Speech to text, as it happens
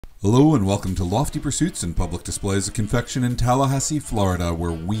Hello and welcome to Lofty Pursuits and Public Displays of Confection in Tallahassee, Florida, where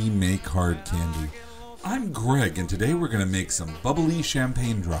we make hard candy. I'm Greg, and today we're going to make some bubbly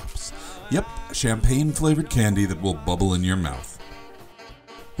champagne drops. Yep, champagne-flavored candy that will bubble in your mouth.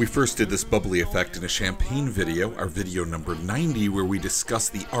 We first did this bubbly effect in a champagne video, our video number 90, where we discuss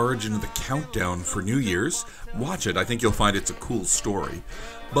the origin of the countdown for New Year's. Watch it, I think you'll find it's a cool story.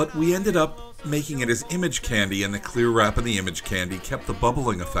 But we ended up making it as image candy, and the clear wrap in the image candy kept the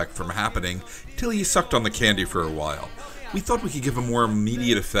bubbling effect from happening till you sucked on the candy for a while. We thought we could give a more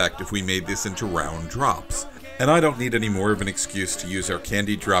immediate effect if we made this into round drops. And I don't need any more of an excuse to use our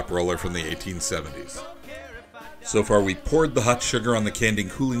candy drop roller from the 1870s. So far we poured the hot sugar on the candy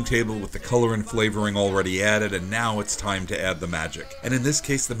cooling table with the color and flavoring already added, and now it's time to add the magic. And in this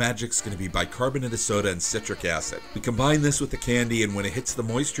case the magic's going to be bicarbonated soda and citric acid. We combine this with the candy, and when it hits the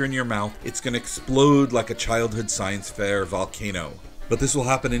moisture in your mouth, it's going to explode like a childhood science fair volcano. But this will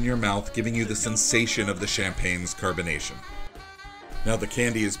happen in your mouth, giving you the sensation of the champagne's carbonation. Now the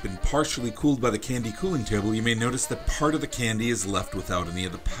candy has been partially cooled by the candy cooling table. You may notice that part of the candy is left without any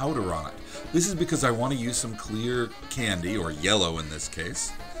of the powder on it. This is because I want to use some clear candy, or yellow in this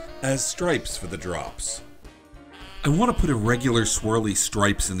case, as stripes for the drops. I want to put irregular swirly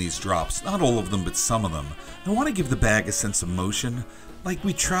stripes in these drops, not all of them but some of them. I want to give the bag a sense of motion, like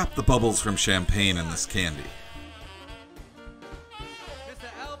we trap the bubbles from champagne in this candy.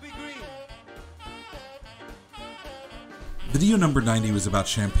 Video number 90 was about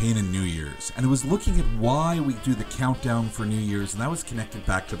champagne and New Year's, and it was looking at why we do the countdown for New Year's, and that was connected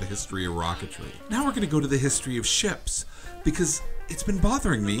back to the history of rocketry. Now we're going to go to the history of ships, because it's been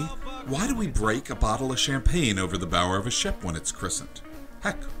bothering me. Why do we break a bottle of champagne over the bow of a ship when it's christened?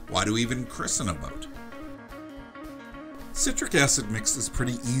 Heck, why do we even christen a boat? Citric acid mixes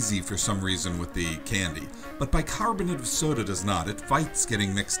pretty easy for some reason with the candy, but bicarbonate of soda does not. It fights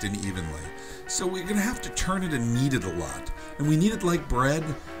getting mixed in evenly. So we're going to have to turn it and knead it a lot. And we knead it like bread,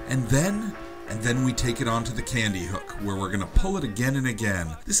 and then we take it onto the candy hook, where we're going to pull it again and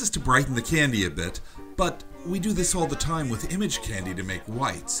again. This is to brighten the candy a bit, but we do this all the time with image candy to make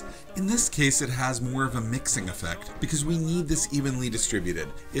whites. In this case, it has more of a mixing effect, because we need this evenly distributed.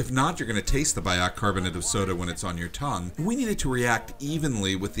 If not, you're going to taste the bicarbonate of soda when it's on your tongue. We need it to react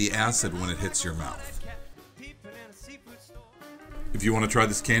evenly with the acid when it hits your mouth. If you want to try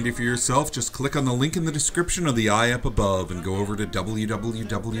this candy for yourself, just click on the link in the description or the eye up above and go over to www.pd.net.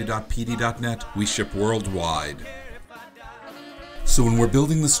 We ship worldwide. So when we're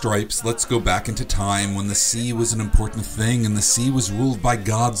building the stripes, let's go back into time when the sea was an important thing and the sea was ruled by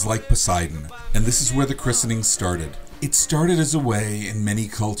gods like Poseidon. And this is where the christening started. It started as a way, in many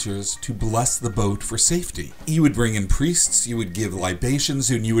cultures, to bless the boat for safety. You would bring in priests, you would give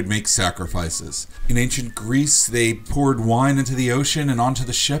libations, and you would make sacrifices. In ancient Greece, they poured wine into the ocean and onto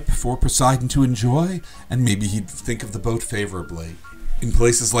the ship for Poseidon to enjoy, and maybe he'd think of the boat favorably. In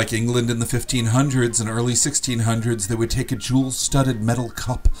places like England in the 1500s and early 1600s, they would take a jewel-studded metal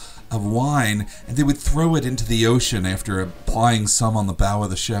cup of wine and they would throw it into the ocean after applying some on the bow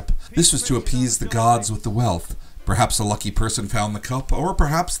of the ship. This was to appease the gods with the wealth. Perhaps a lucky person found the cup, or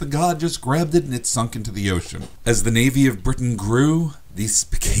perhaps the god just grabbed it and it sunk into the ocean. As the Navy of Britain grew, these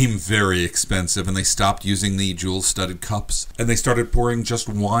became very expensive and they stopped using the jewel-studded cups, and they started pouring just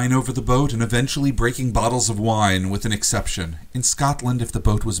wine over the boat and eventually breaking bottles of wine with an exception. In Scotland, if the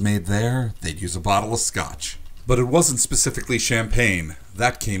boat was made there, they'd use a bottle of scotch. But it wasn't specifically champagne.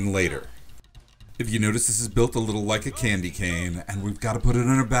 That came later. If you notice, this is built a little like a candy cane, and we've got to put it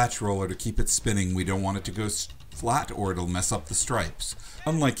in a batch roller to keep it spinning. We don't want it to go flat or it'll mess up the stripes.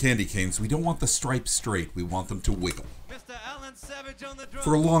 Unlike candy canes, we don't want the stripes straight, we want them to wiggle.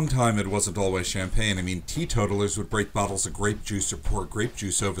 For a long time it wasn't always champagne. I mean, teetotalers would break bottles of grape juice or pour grape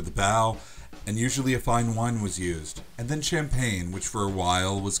juice over the bow, and usually a fine wine was used. And then champagne, which for a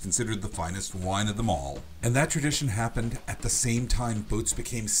while was considered the finest wine of them all. And that tradition happened at the same time boats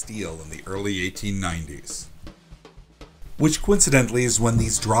became steel in the early 1890s. Which coincidentally is when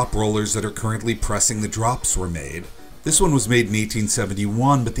these drop rollers that are currently pressing the drops were made. This one was made in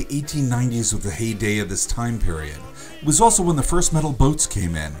 1871, but the 1890s was the heyday of this time period. It was also when the first metal boats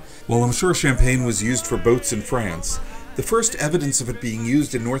came in. While I'm sure champagne was used for boats in France, the first evidence of it being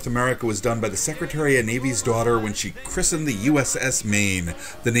used in North America was done by the Secretary of Navy's daughter when she christened the USS Maine,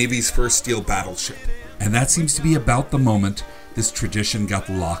 the Navy's first steel battleship. And that seems to be about the moment this tradition got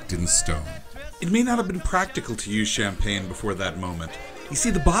locked in stone. It may not have been practical to use champagne before that moment. You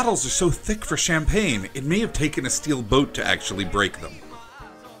see, the bottles are so thick for champagne, it may have taken a steel boat to actually break them.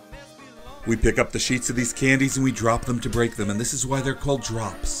 We pick up the sheets of these candies and we drop them to break them, and this is why they're called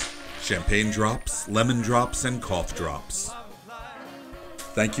drops. Champagne drops, lemon drops, and cough drops.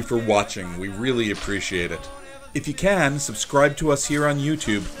 Thank you for watching. We really appreciate it. If you can, subscribe to us here on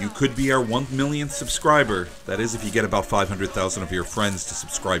YouTube. You could be our 1 millionth subscriber. That is, if you get about 500,000 of your friends to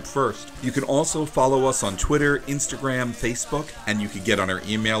subscribe first. You can also follow us on Twitter, Instagram, Facebook, and you can get on our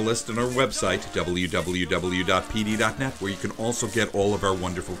email list on our website, www.pd.net, where you can also get all of our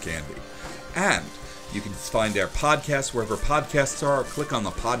wonderful candy. And you can find our podcasts wherever podcasts are. Click on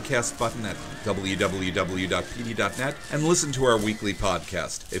the podcast button at www.pd.net and listen to our weekly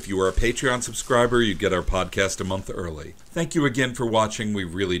podcast. If you are a Patreon subscriber, you get our podcast a month early. Thank you again for watching. We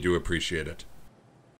really do appreciate it.